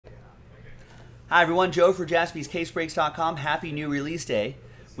Hi everyone, Joe for JaspysCaseBreaks.com. Happy new release day.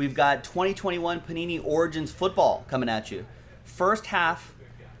 We've got 2021 Panini Origins football coming at you. First half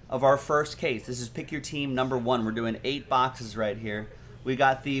of our first case. This is pick your team number 1. We're doing 8 boxes right here. We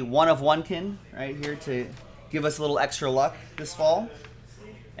got the one of one-kin right here to give us a little extra luck this fall.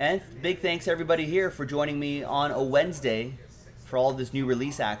 And big thanks to everybody here for joining me on a Wednesday for all this new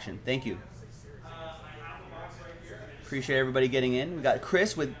release action. Thank you. Appreciate everybody getting in. We got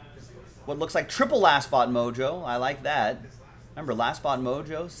Chris with what looks like triple last spot mojo. I like that. Remember, last spot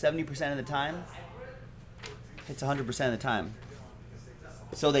mojo, 70% of the time, hits 100% of the time.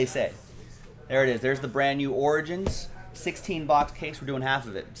 So they say. There it is. There's the brand new Origins. 16 box case. We're doing half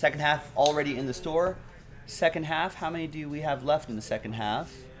of it. Second half already in the store. Second half, how many do we have left in the second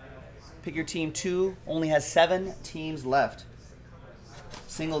half? Pick your team 2 only has 7 teams left.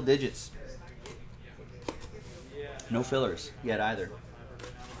 Single digits. No fillers yet either.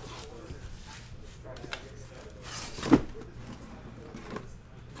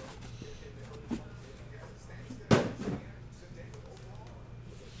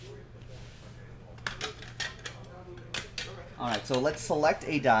 All right, so let's select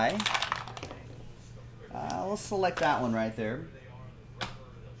a die. Let's select that one right there.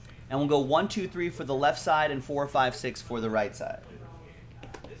 And we'll go 1, 2, 3 for the left side and 4, 5, 6 for the right side.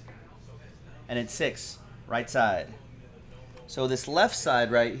 And it's 6, right side. So this left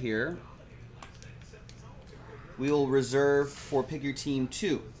side right here, we will reserve for pick your team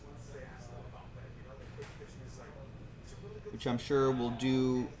 2, which I'm sure we'll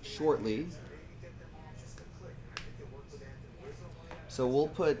do shortly. So we'll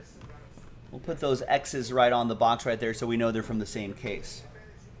put those X's right on the box right there so we know they're from the same case.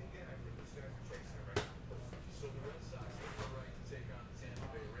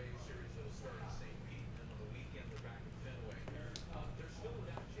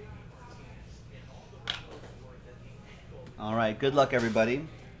 All right, good luck everybody.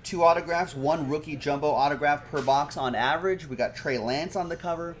 2 autographs, 1 rookie jumbo autograph per box on average. We got Trey Lance on the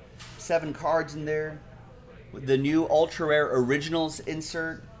cover, 7 cards in there. The new ultra rare originals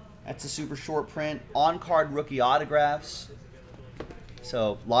insert. That's a super short print. On-card rookie autographs.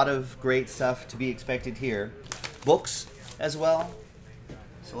 So a lot of great stuff to be expected here. Books as well.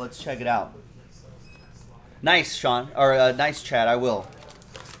 So let's check it out. Nice, Sean. Or nice, Chad. I will.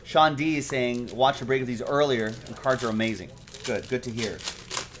 Sean D is saying, watch the break of these earlier. The cards are amazing. Good. Good to hear.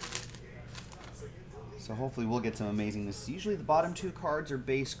 So hopefully we'll get some amazingness. Usually the bottom 2 cards are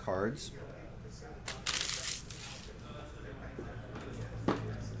base cards.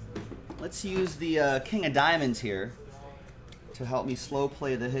 Let's use the King of Diamonds here to help me slow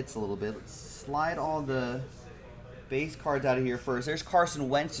play the hits a little bit. Let's slide all the base cards out of here first. There's Carson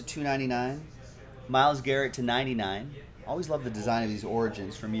Wentz to $2.99. Myles Garrett to $99. Always love the design of these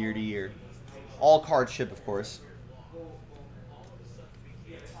Origins from year to year. All cards ship, of course.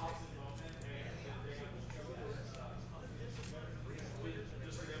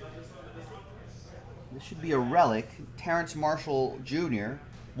 This should be a relic. Terrence Marshall Jr.,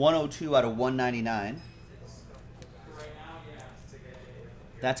 102 out of 199.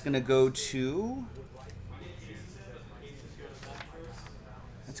 That's going to go to...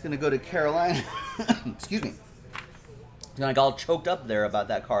 Carolina. Excuse me. I got all choked up there about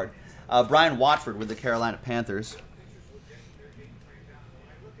that card. Brian Watford with the Carolina Panthers.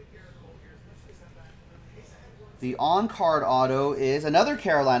 The on-card auto is another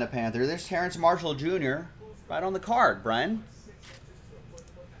Carolina Panther. There's Terrence Marshall Jr. right on the card, Brian.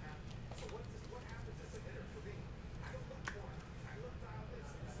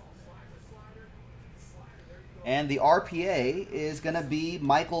 And the RPA is going to be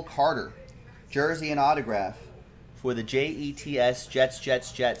Michael Carter. Jersey and autograph for the JETS,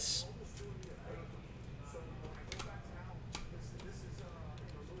 Jets.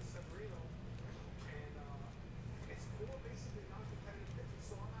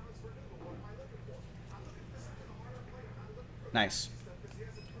 Nice.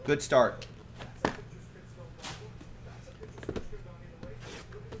 Good start.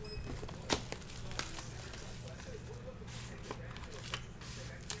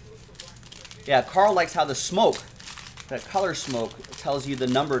 Yeah, Carl likes how the smoke, that color smoke, tells you the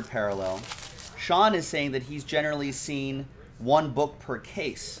numbered parallel. Sean is saying that he's generally seen 1 book per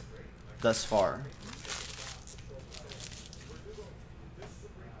case thus far.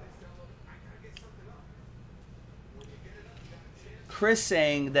 Chris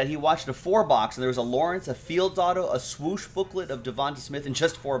saying that he watched a 4-box and there was a Lawrence, a Fields auto, a swoosh booklet of Devonta Smith in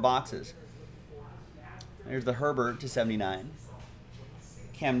just 4 boxes. There's the Herbert to 79.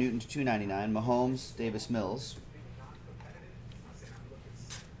 Cam Newton to 299. Mahomes, Davis Mills.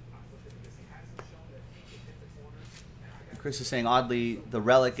 Chris is saying, oddly, the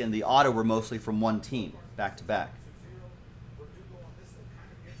relic and the auto were mostly from one team, back to back.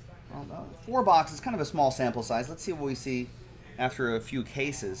 Well, 4 boxes, kind of a small sample size. Let's see what we see after a few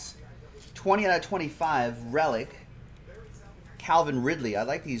cases. 20 out of 25, relic. Calvin Ridley. I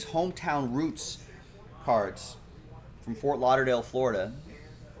like these hometown roots cards from Fort Lauderdale, Florida.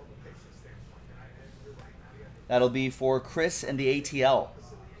 That'll be for Chris and the ATL.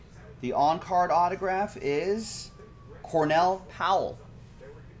 The on-card autograph is Cornell Powell.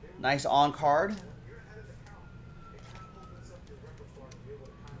 Nice on-card.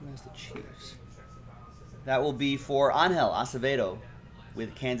 Where's the Chiefs? That will be for Angel Acevedo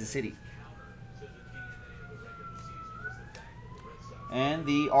with Kansas City. And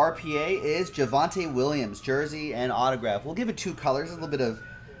the RPA is Javonte Williams, jersey and autograph. We'll give it 2 colors, a little bit of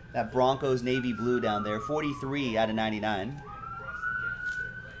that Broncos navy blue down there. 43 out of 99.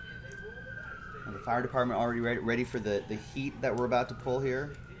 And the fire department already ready for the heat that we're about to pull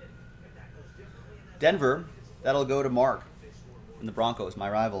here. Denver, that'll go to Mark and the Broncos, my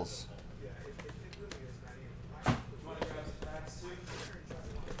rivals.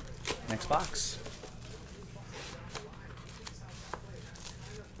 Next box.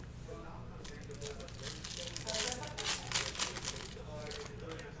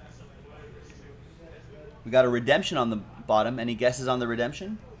 We got a redemption on the bottom. Any guesses on the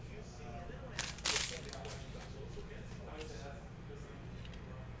redemption?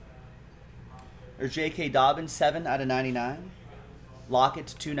 There's J.K. Dobbins, 7 out of 99.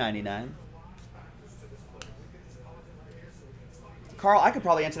 Lockett, 299. Carl, I could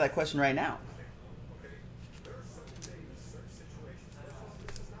probably answer that question right now.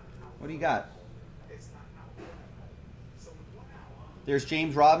 What do you got? There's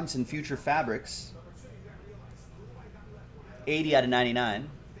James Robinson, Future Fabrics. 80 out of 99.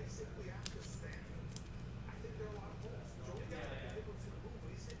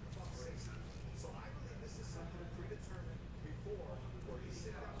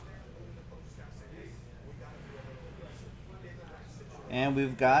 And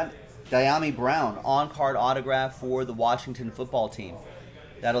we've got Diami Brown, on-card autograph for the Washington football team.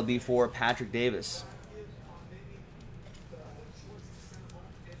 That'll be for Patrick Davis.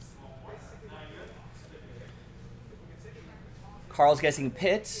 Carl's guessing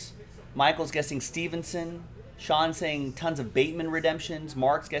Pitts. Michael's guessing Stevenson. Sean's saying tons of Bateman redemptions.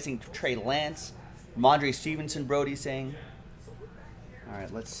 Mark's guessing Trey Lance. Ramondre Stevenson, Brody's saying. All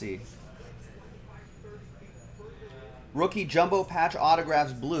right, let's see. Rookie jumbo patch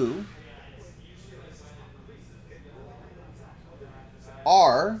autographs blue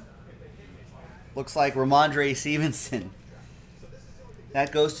are, looks like Ramondre Stevenson.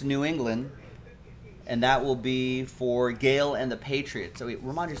 That goes to New England. And that will be for Gale and the Patriots. So wait,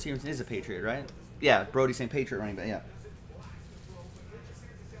 Ramondre Stevenson is a Patriot, right? Yeah, Brody's saying Patriot running back, yeah.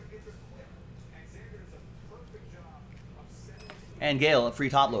 And Gale, a free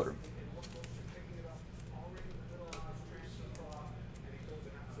top loader.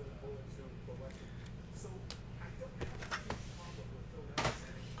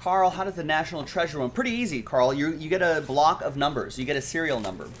 Carl, how does the National Treasure run? Pretty easy, Carl. You get a block of numbers. You get a serial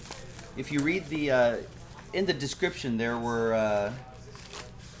number. If you read the in the description, there's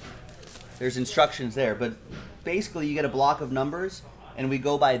instructions there, but basically you get a block of numbers, and we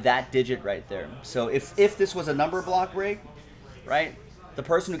go by that digit right there. So if this was a number block break, right, the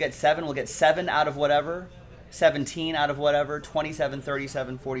person who gets 7 will get 7 out of whatever, 17 out of whatever, 27,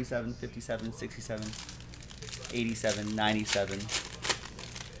 37, 47, 57, 67, 87, 97,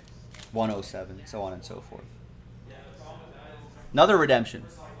 107, so on and so forth. Another redemption.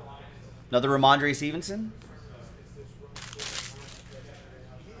 Another Ramondre Stevenson.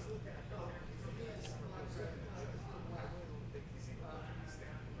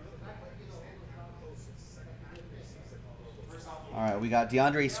 All right, we got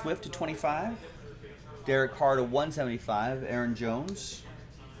DeAndre Swift to 25. Derek Carr to 175. Aaron Jones.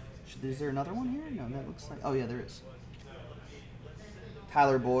 Is there another one here? No, that looks like... Oh, yeah, there is.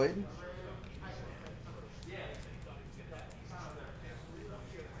 Tyler Boyd.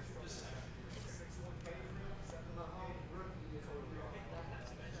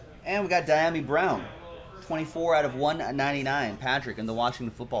 And we got Diami Brown, 24 out of 199. Patrick and the Washington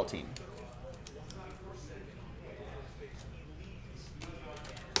football team.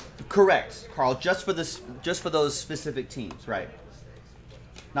 Correct, Carl. Just for those specific teams, right?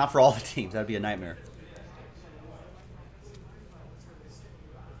 Not for all the teams. That'd be a nightmare.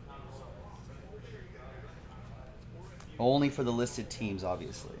 Only for the listed teams,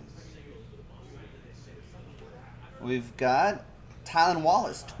 obviously. We've got Tylan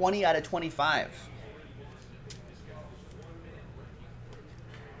Wallace, 20 out of 25.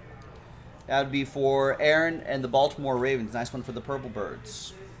 That would be for Aaron and the Baltimore Ravens. Nice one for the Purple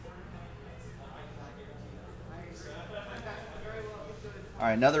Birds. All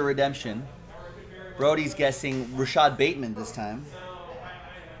right, another redemption. Brody's guessing Rashad Bateman this time.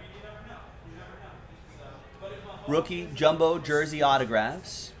 Rookie jumbo jersey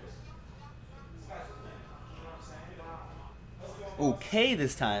autographs. Okay,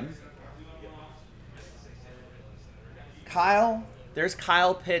 this time. Kyle. There's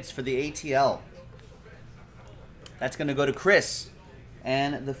Kyle Pitts for the ATL. That's going to go to Chris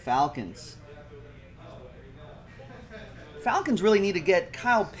and the Falcons. Falcons really need to get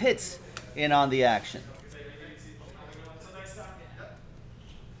Kyle Pitts in on the action.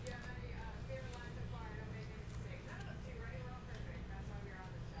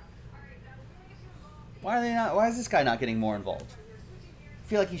 Why are they not? Why is this guy not getting more involved? I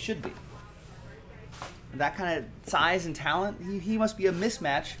feel like he should be. That kind of size and talent, he must be a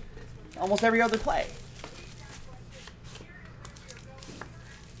mismatch almost every other play.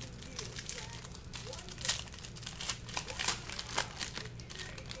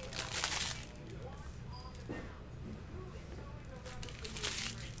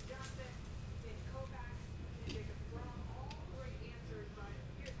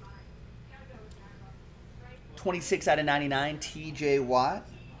 $26/99, T.J. Watt.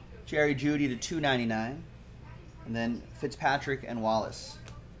 Jerry Jeudy to $2.99, and then Fitzpatrick and Wallace.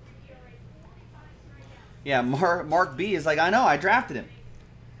 Yeah, Mark B is like, I know, I drafted him.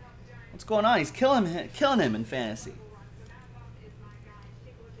 What's going on? He's killing him in fantasy.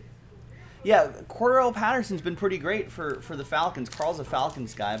 Yeah, Cordell Patterson's been pretty great for the Falcons. Carl's a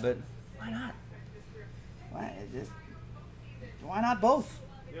Falcons guy, but why not? Why not both?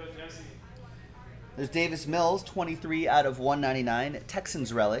 There's Davis Mills, 23/199,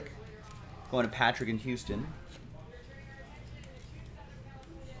 Texans relic. Going to Patrick in Houston.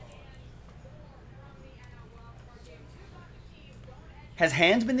 Has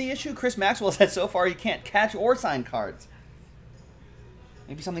hands been the issue? Chris Maxwell said so far he can't catch or sign cards.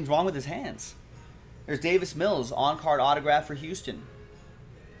 Maybe something's wrong with his hands. There's Davis Mills, on-card autograph for Houston.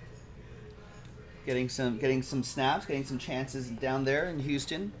 Getting some snaps, getting some chances down there in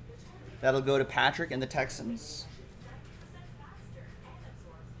Houston. That'll go to Patrick and the Texans.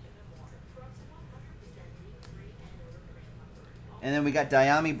 And then we got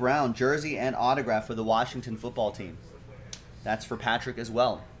Diami Brown, jersey and autograph for the Washington football team. That's for Patrick as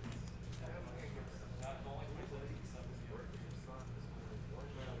well.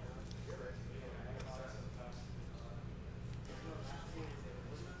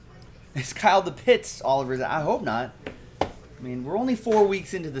 Is Kyle the Pitts, Oliver's? I hope not. I mean, we're only 4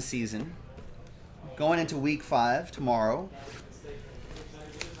 weeks into the season. Going into week 5 tomorrow.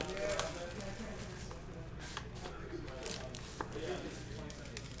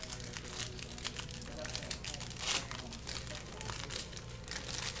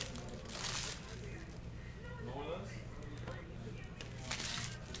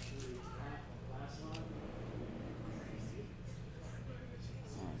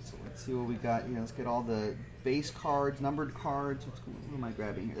 See what we got here. Let's get all the base cards, numbered cards. What am I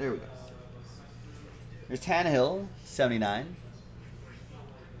grabbing here? There we go. There's Tannehill, 79.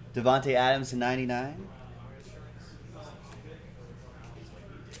 Devontae Adams to 99.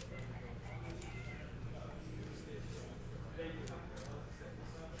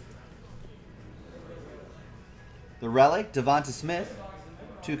 The relic, Devonta Smith,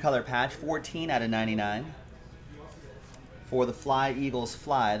 2-color patch, 14/99. For the Fly Eagles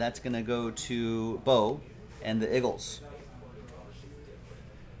Fly, that's going to go to Bo and the Eagles.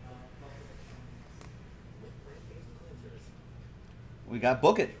 We got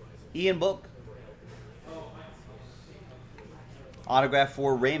Book It, Ian Book. Autograph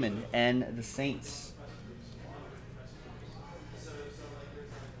for Raymond and the Saints.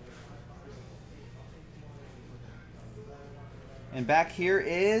 And back here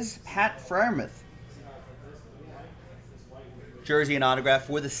is Pat Freiermuth. Jersey and autograph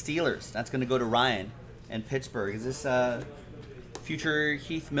for the Steelers. That's going to go to Ryan and Pittsburgh. Is this future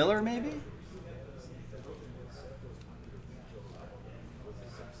Heath Miller, maybe?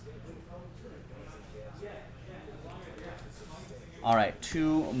 All right,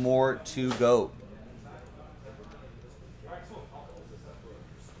 2 more to go.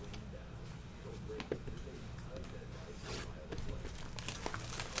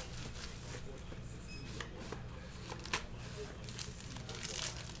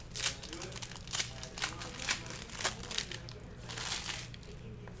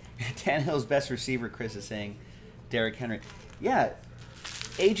 Tannehill's best receiver, Chris is saying, Derrick Henry. Yeah,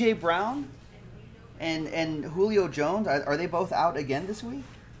 A.J. Brown and Julio Jones, are they both out again this week?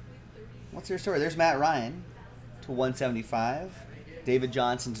 What's your story? There's Matt Ryan to 175. David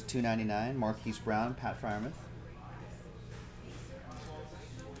Johnson to 299. Marquise Brown, Pat Fryermuth.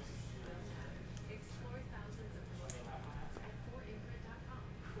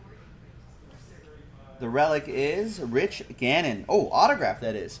 The relic is Rich Gannon. Oh, autograph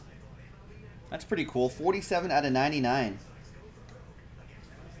that is. That's pretty cool. 47 out of 99.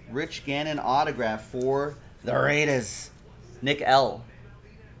 Rich Gannon autograph for the Raiders. Nick L.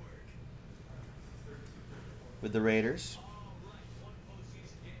 with the Raiders.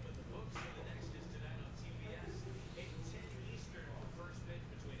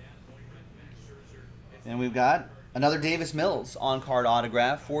 And we've got another Davis Mills on-card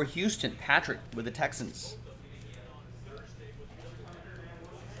autograph for Houston. Patrick with the Texans.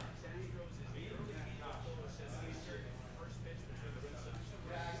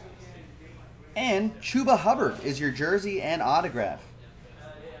 And Chuba Hubbard is your jersey and autograph.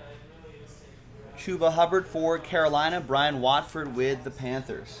 Chuba Hubbard for Carolina. Brian Watford with the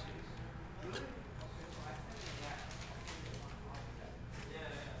Panthers.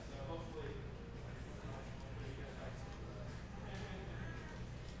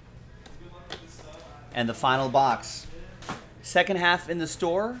 And the final box. Second half in the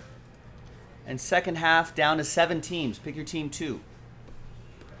store. And second half down to 7 teams. Pick your team 2.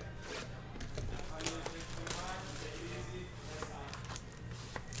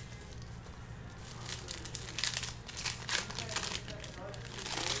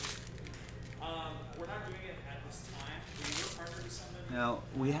 We're not doing it at this time. We were partnered with someone.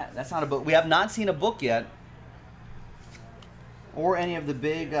 No, that's not a book. We have not seen a book yet. Or any of the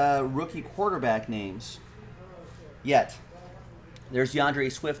big rookie quarterback names yet. There's DeAndre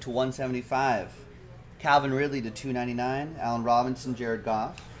Swift to 175. Calvin Ridley to 299. Allen Robinson, Jared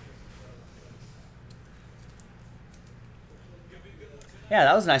Goff. Yeah,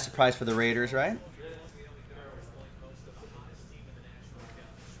 that was a nice surprise for the Raiders, right?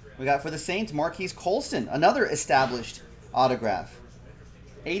 We got for the Saints, Marquise Colston, another established autograph.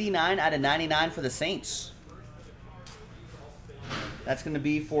 89 out of 99 for the Saints. That's going to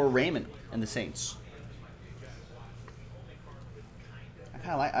be for Raymond and the Saints.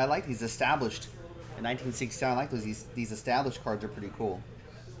 I like these established. In 1969, I like these established cards are pretty cool.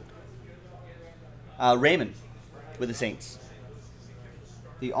 Raymond with the Saints.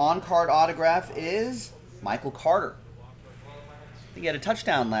 The on-card autograph is Michael Carter. I think he had a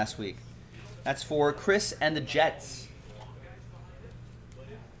touchdown last week. That's for Chris and the Jets.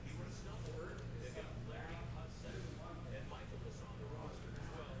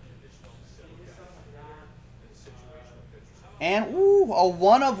 And, ooh, a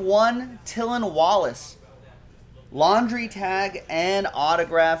 1-of-1 Tillin Wallace. Laundry tag and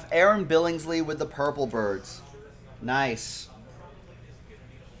autograph. Aaron Billingsley with the Purple Birds. Nice.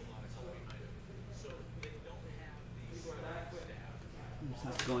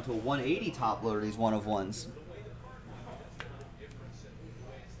 Let's go into a 180 top loader, these 1-of-1s.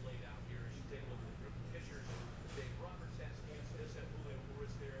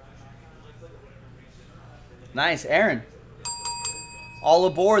 Nice, Aaron. All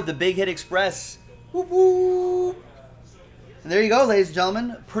aboard the Big Hit Express. Whoop, whoop. And there you go, ladies and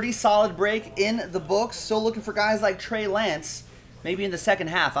gentlemen. Pretty solid break in the books. Still looking for guys like Trey Lance, maybe in the second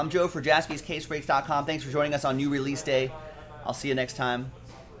half. I'm Joe for JaspysCaseBreaks.com. Thanks for joining us on New Release Day. I'll see you next time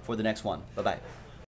for the next one. Bye-bye.